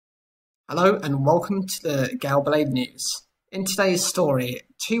Hello and welcome to the Galblade News. In today's story,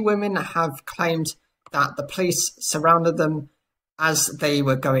 two women have claimed that the police surrounded them as they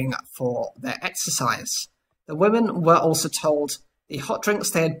were going for their exercise. The women were also told the hot drinks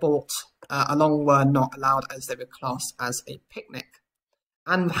they had bought along were not allowed as they were classed as a picnic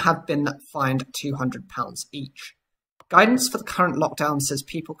and have been fined £200 each. Guidance for the current lockdown says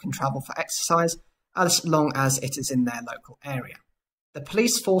people can travel for exercise as long as it is in their local area. The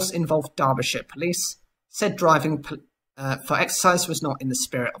police force involved Derbyshire Police said driving for exercise was not in the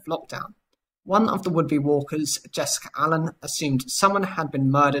spirit of lockdown. One of the would-be walkers, Jessica Allen, assumed someone had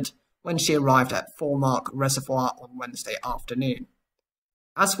been murdered when she arrived at Foremark Reservoir on Wednesday afternoon.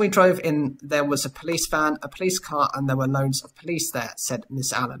 As we drove in, there was a police van, a police car, and there were loads of police there, said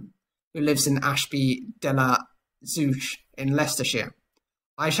Miss Allen, who lives in Ashby de la Zouch in Leicestershire.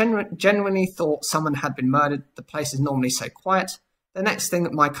 I genuinely thought someone had been murdered. The place is normally so quiet. The next thing,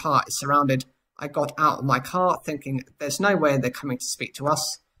 my car is surrounded. I got out of my car thinking there's no way they're coming to speak to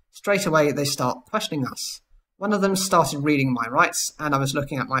us. Straight away, they start questioning us. One of them started reading my rights, and I was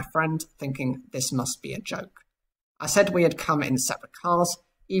looking at my friend thinking this must be a joke. I said we had come in separate cars,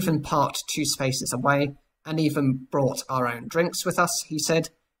 even parked 2 spaces away, and even brought our own drinks with us, he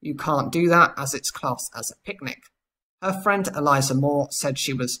said. You can't do that as it's classed as a picnic. Her friend Eliza Moore said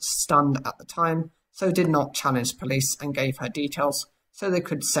she was stunned at the time, so did not challenge police and gave her details so they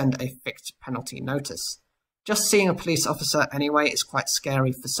could send a fixed penalty notice. Just seeing a police officer anyway is quite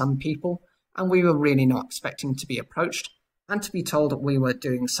scary for some people, and we were really not expecting to be approached and to be told that we were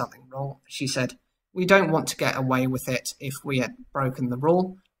doing something wrong, she said. We don't want to get away with it if we had broken the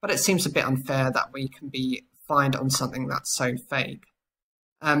rule, but it seems a bit unfair that we can be fined on something that's so vague.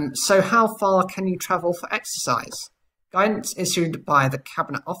 So how far can you travel for exercise? Guidance issued by the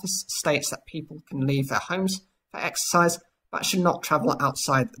Cabinet Office states that people can leave their homes for exercise but should not travel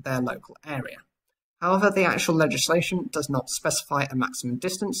outside their local area. However, the actual legislation does not specify a maximum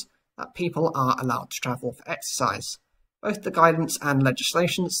distance that people are allowed to travel for exercise. Both the guidance and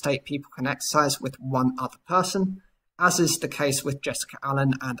legislation state people can exercise with one other person, as is the case with Jessica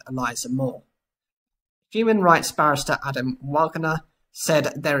Allen and Eliza Moore. Human rights barrister Adam Wagner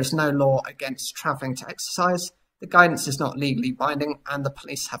said there is no law against travelling to exercise. The guidance is not legally binding and the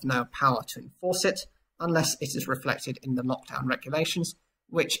police have no power to enforce it unless it is reflected in the lockdown regulations,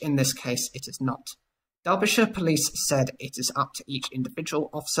 which in this case it is not. Derbyshire Police said it is up to each individual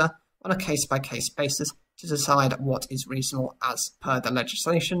officer on a case-by-case basis to decide what is reasonable as per the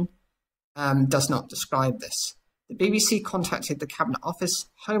legislation does not describe this. The BBC contacted the Cabinet Office,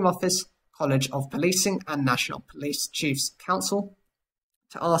 Home Office, College of Policing and National Police Chiefs Council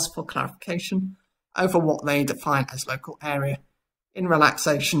to ask for clarification over what they define as local area in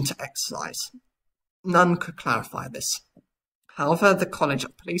relaxation to exercise. None could clarify this. However, the College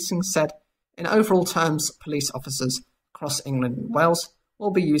of Policing said, in overall terms, police officers across England and Wales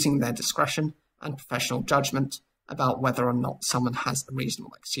will be using their discretion and professional judgment about whether or not someone has a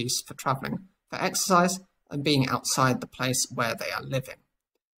reasonable excuse for travelling for exercise and being outside the place where they are living.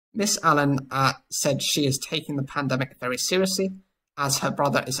 Miss Allen said she is taking the pandemic very seriously, as her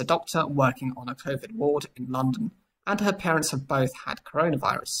brother is a doctor working on a COVID ward in London, and her parents have both had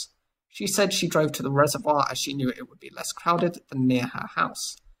coronavirus. She said she drove to the reservoir as she knew it would be less crowded than near her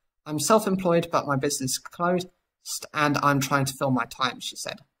house. I'm self-employed, but my business is closed, and I'm trying to fill my time, she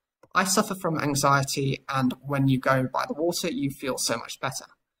said. I suffer from anxiety, and when you go by the water, you feel so much better.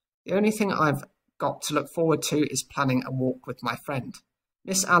 The only thing I've got to look forward to is planning a walk with my friend.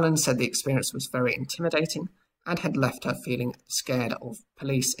 Miss Allen said the experience was very intimidating and had left her feeling scared of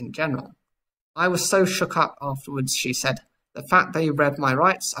police in general. I was so shook up afterwards, she said. The fact they read my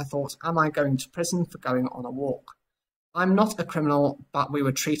rights, I thought, am I going to prison for going on a walk? I'm not a criminal, but we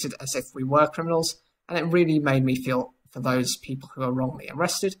were treated as if we were criminals, and it really made me feel for those people who were wrongly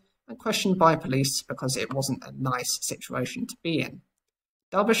arrested and questioned by police because it wasn't a nice situation to be in.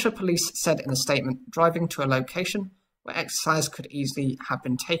 Derbyshire Police said in a statement, driving to a location where exercise could easily have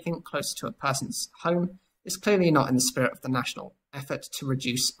been taken close to a person's home is clearly not in the spirit of the national effort to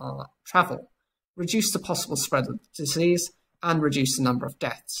reduce our travel, reduce the possible spread of disease, and reduce the number of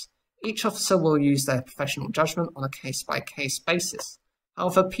deaths. Each officer will use their professional judgment on a case-by-case basis.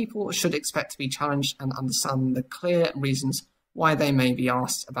 However, people should expect to be challenged and understand the clear reasons why they may be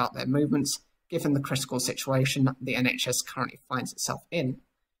asked about their movements, given the critical situation the NHS currently finds itself in.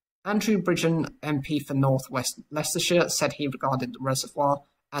 Andrew Bridgen, MP for North West Leicestershire, said he regarded the reservoir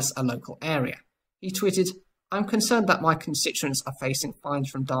as a local area. He tweeted, I'm concerned that my constituents are facing fines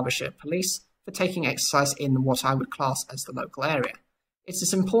from Derbyshire Police for taking exercise in what I would class as the local area. It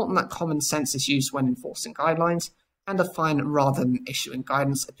is important that common sense is used when enforcing guidelines, and a fine rather than issuing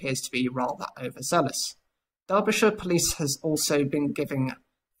guidance appears to be rather overzealous. Derbyshire Police has also been giving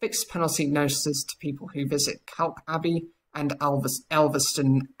fixed penalty notices to people who visit Calc Abbey and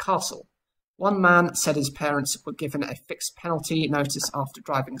Elveston Castle. One man said his parents were given a fixed penalty notice after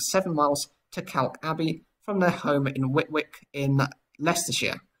driving 7 miles to Calc Abbey from their home in Whitwick in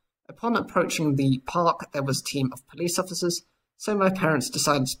Leicestershire. Upon approaching the park, there was a team of police officers, so my parents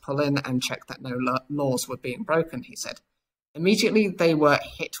decided to pull in and check that no laws were being broken, he said. Immediately, they were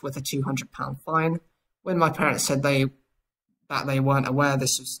hit with a £200 fine. When my parents said that they weren't aware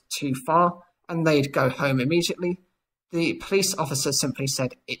this was too far and they'd go home immediately, the police officer simply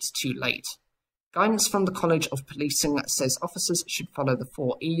said, "It's too late." Guidance from the College of Policing says officers should follow the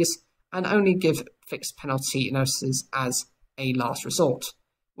 4 E's and only give fixed penalty notices as a last resort.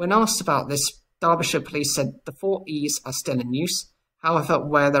 When asked about this, Derbyshire Police said the 4 E's are still in use. However,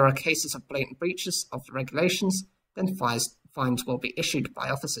 where there are cases of blatant breaches of the regulations, then fines will be issued by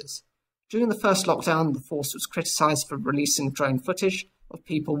officers. During the first lockdown, the force was criticised for releasing drone footage of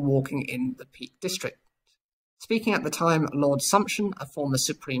people walking in the Peak District. Speaking at the time, Lord Sumption, a former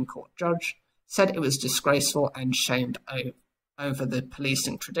Supreme Court judge, said it was disgraceful and shamed over the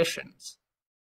policing traditions.